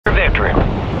after him.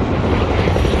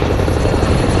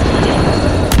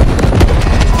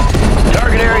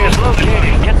 Target area is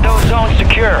located. Get those zones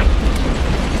secure.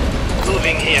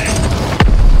 Moving here.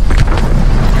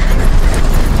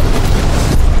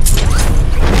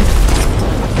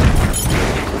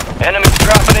 Enemies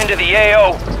dropping into the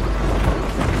AO.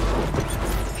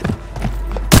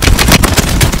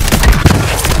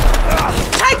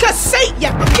 Take a seat, you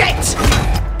git!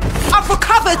 I've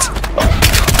recovered!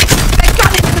 They've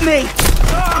done it for me!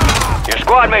 Your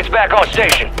squad mate's back on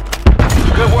station.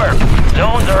 Good work.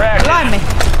 Zones are active. Blimey.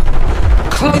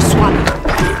 Close one.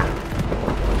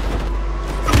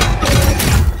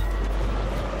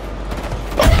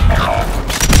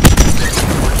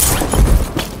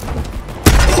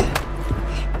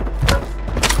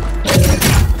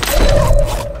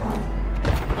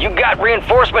 You got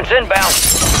reinforcements inbound.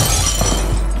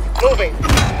 Moving.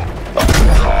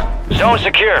 Zone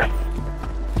secure.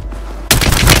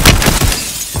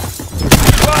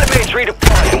 Squad mates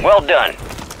redeploying. Well done.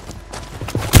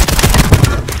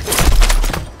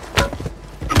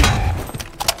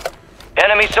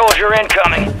 Enemy soldier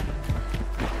incoming.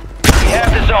 We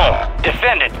have the zone.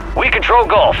 Defend it. We control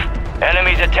Gulf.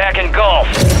 Enemies attacking Gulf.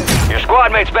 Your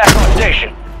squad mate's back on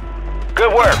station.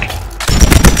 Good work.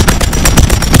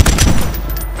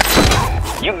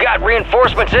 You got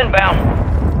reinforcements inbound.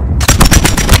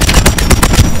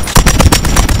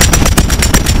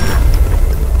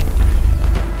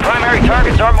 Primary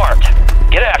targets are marked.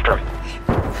 Get after them.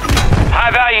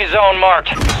 High value zone marked.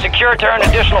 Secure to earn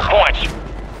additional points.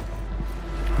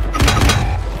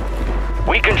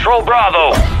 We control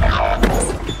Bravo.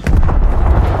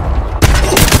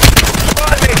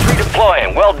 Squad mates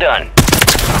redeploying. Well done.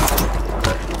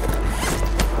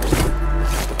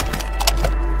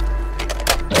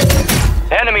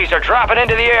 Enemies are dropping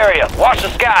into the area. Watch the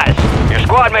skies. Your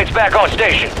squad mate's back on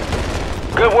station.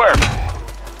 Good work.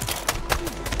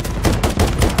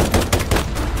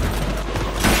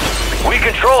 We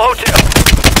control hotel.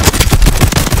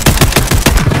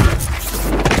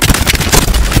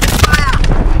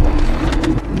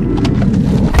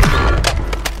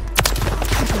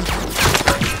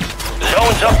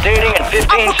 Zone's updating in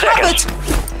 15 seconds.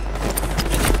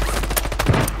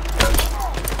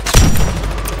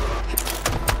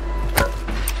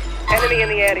 Enemy in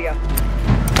the area.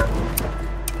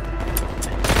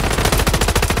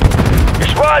 Your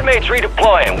squad mate's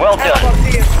redeploying. Well done.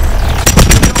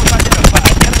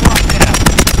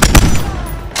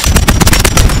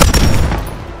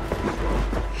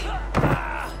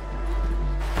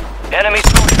 Enemy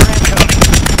soldier incoming.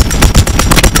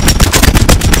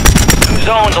 Two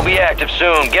zones will be active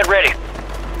soon. Get ready.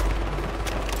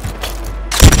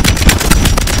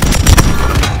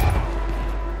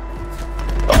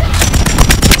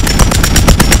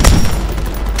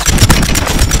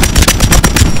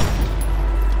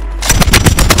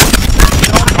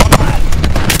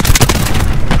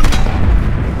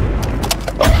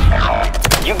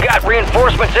 You got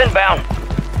reinforcements inbound.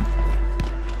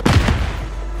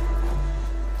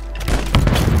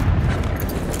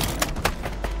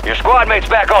 Your squad mate's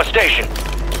back on station.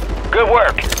 Good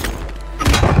work.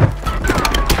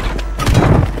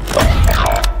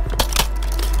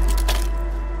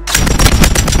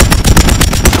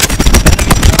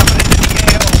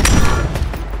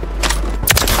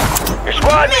 Your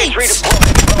squad mate's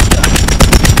redeploying. Well done.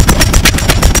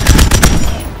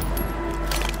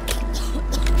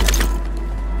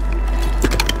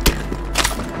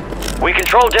 We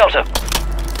control Delta.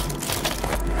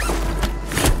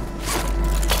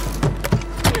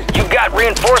 Got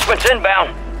reinforcements inbound.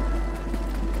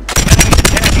 Enemies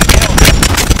attacking Delta.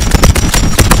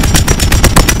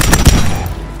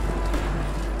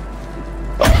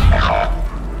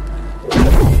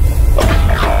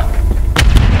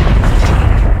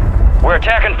 We're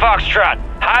attacking Foxtrot.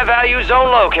 High value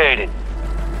zone located.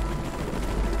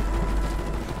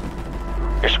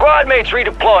 Your squad mate's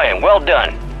redeploying. Well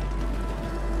done.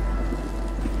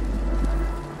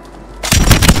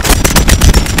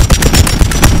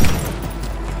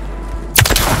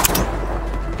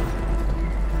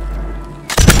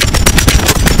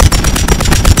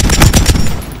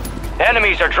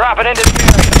 Enemies are dropping into the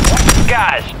area. Watch the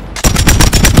skies.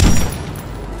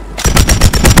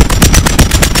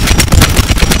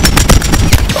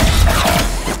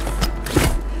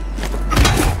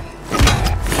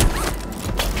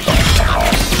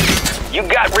 You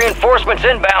got reinforcements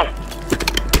inbound.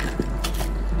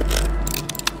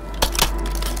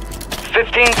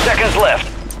 15 seconds left.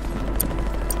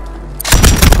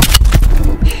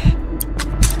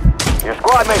 Your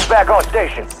squad mate's back on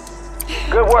station.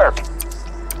 Good work.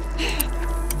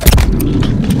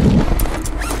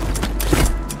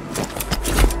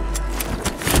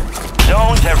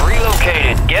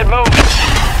 relocated. Get moving.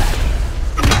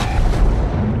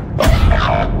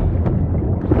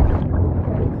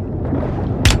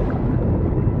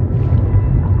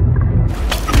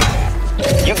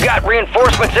 You got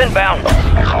reinforcements inbound.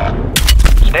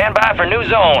 Stand by for new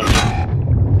zones.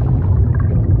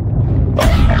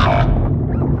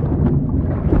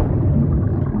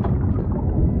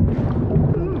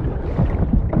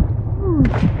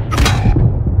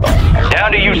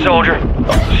 Down to you, soldier.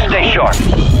 Stay sharp.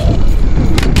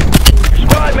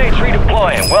 Squad mates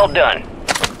redeploying. Well done.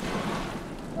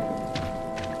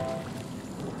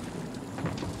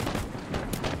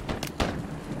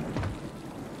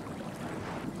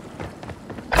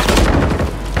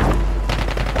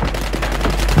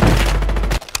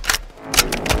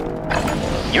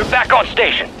 You're back on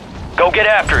station. Go get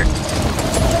after it.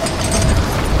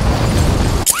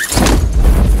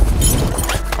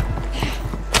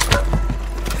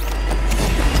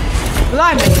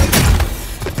 Blimey.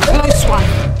 Close one.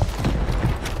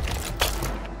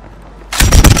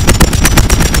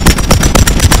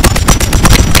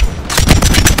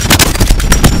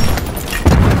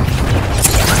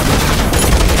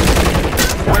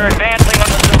 We're advancing on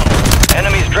the zone.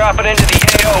 Enemies dropping into the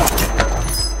AO.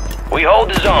 We hold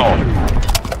the zone.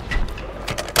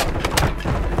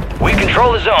 We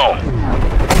control the zone.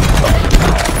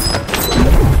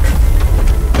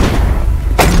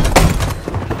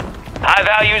 High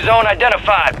value zone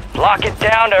identified. Lock it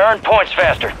down to earn points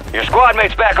faster. Your squad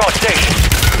mate's back on station.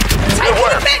 Good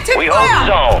work. We hold the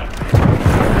zone.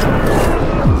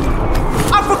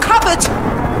 I've recovered.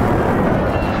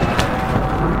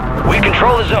 We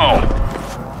control the zone.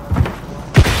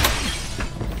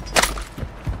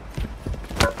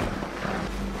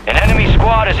 An enemy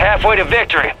squad is halfway to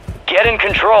victory. Get in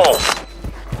control.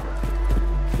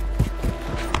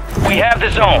 We have the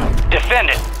zone. Defend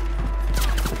it.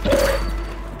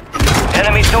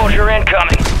 Enemy soldier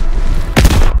incoming.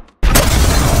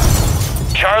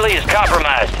 Charlie is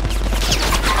compromised.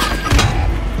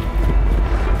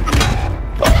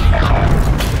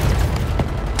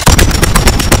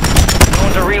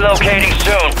 Zones are relocating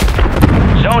soon.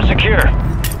 Zone secure.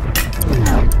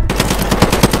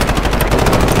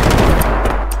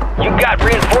 You got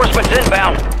reinforcements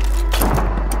inbound.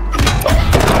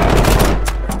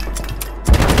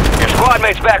 Your squad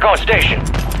mate's back on station.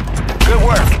 Good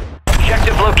work.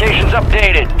 Objective locations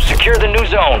updated. Secure the new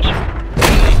zones.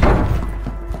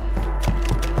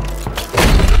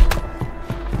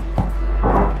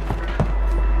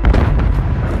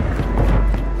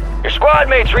 Your squad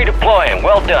mate's redeploying.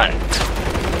 Well done.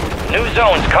 New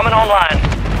zones coming online.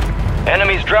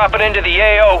 Enemies dropping into the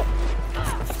AO.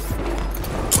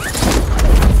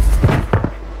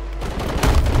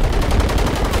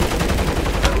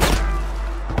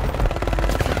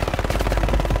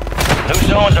 New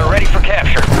zones are ready for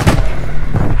capture.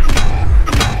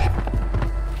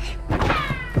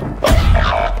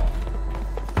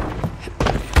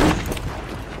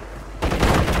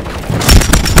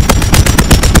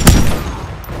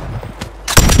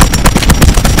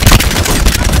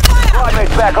 Squad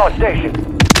mates back on station.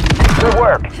 Good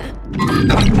work.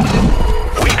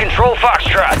 We control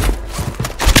Foxtrot.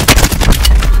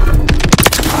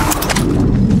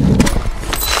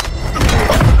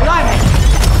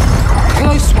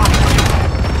 Close one.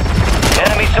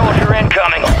 Enemy soldier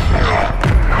incoming.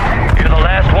 You're the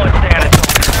last one standing.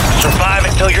 Survive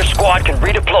until your squad can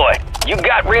redeploy. You've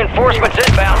got reinforcements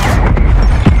inbound.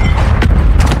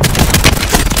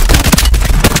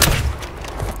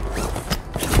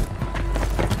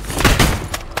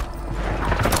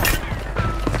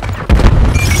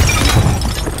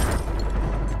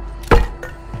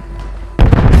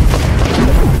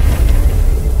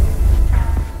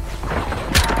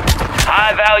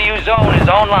 High value zone is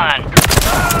online.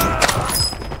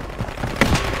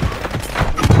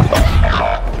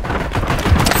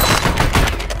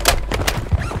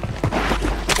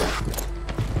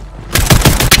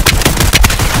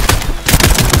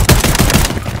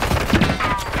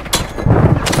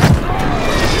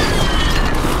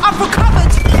 I've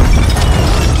recovered.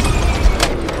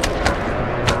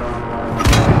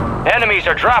 Enemies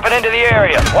are dropping into the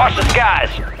area. Watch the skies.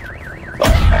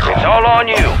 It's all on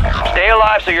you. Stay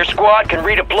alive so your squad can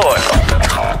redeploy.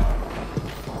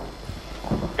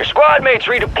 Your squad mate's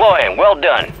redeploying. Well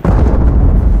done.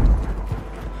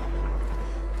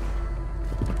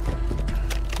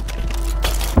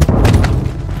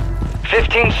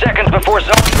 "15 seconds before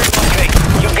zones relocate.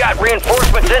 You've got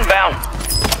reinforcements inbound.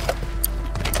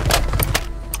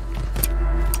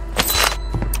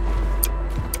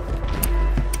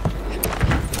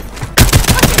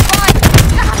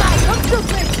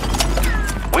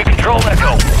 We control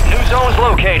Echo. New zones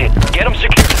located. Get them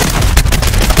secured.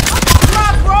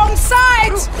 Love, wrong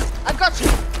side! I've got you.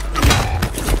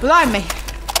 Blimey.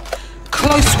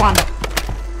 Close one.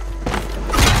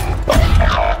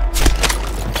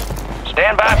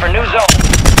 Stand by for new zone.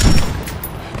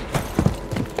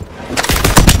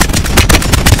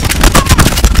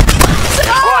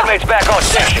 Your squad mates back on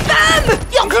station.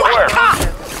 You Good work.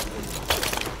 wanker!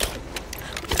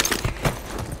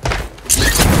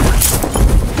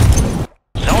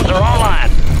 Zones are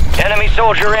online. Enemy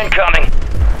soldier incoming.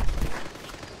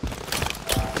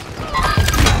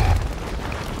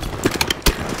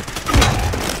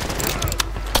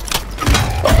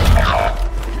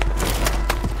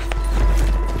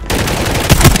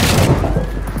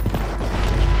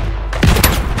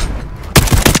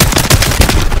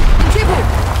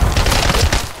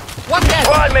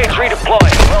 Squad mates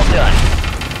redeploying. Well done.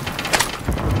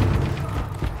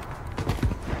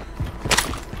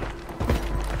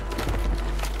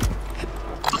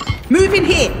 Move in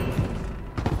here.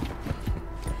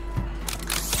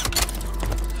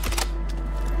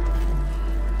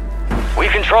 We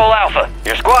control Alpha.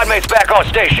 Your squad mates back on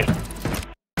station.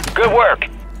 Good work.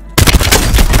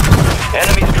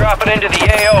 Enemies dropping into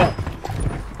the AO.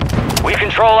 We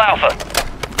control Alpha.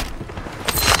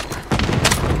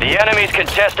 The enemy's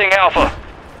contesting Alpha.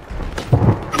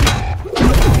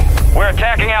 We're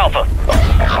attacking Alpha.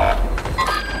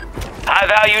 High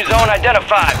value zone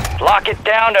identified. Lock it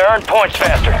down to earn points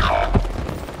faster.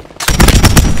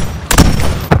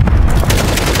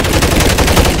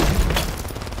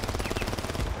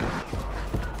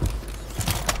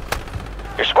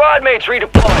 Your squad mates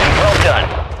redeploying. Well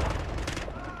done.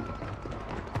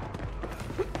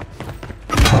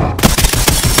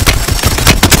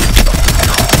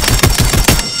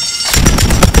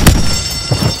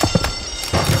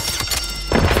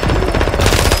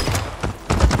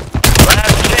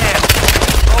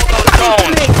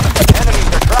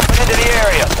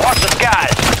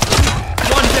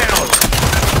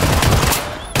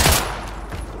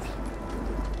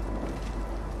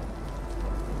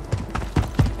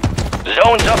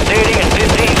 Zone's updating in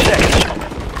 15 seconds.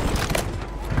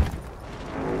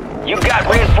 You've got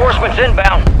reinforcements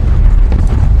inbound.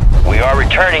 We are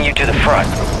returning you to the front.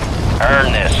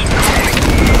 Earn this.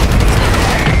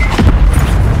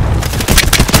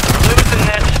 Losing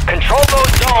this. Control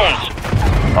those zones.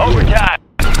 Overtime.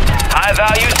 High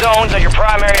value zones are your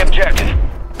primary objective.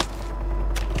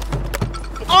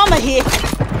 Armor here.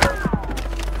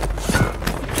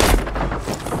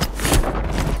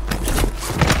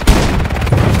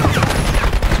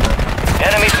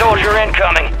 Enemy soldier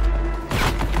incoming.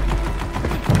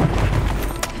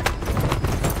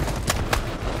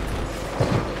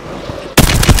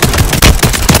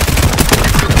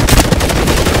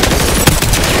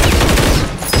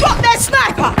 Drop that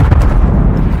sniper!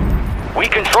 We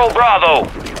control Bravo.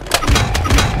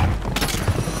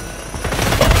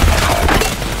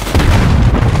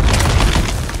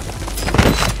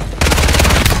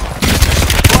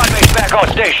 Squad mates back on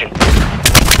station.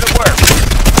 Good work.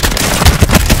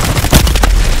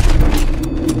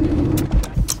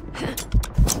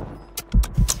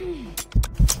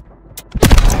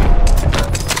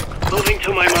 Moving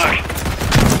to my mark.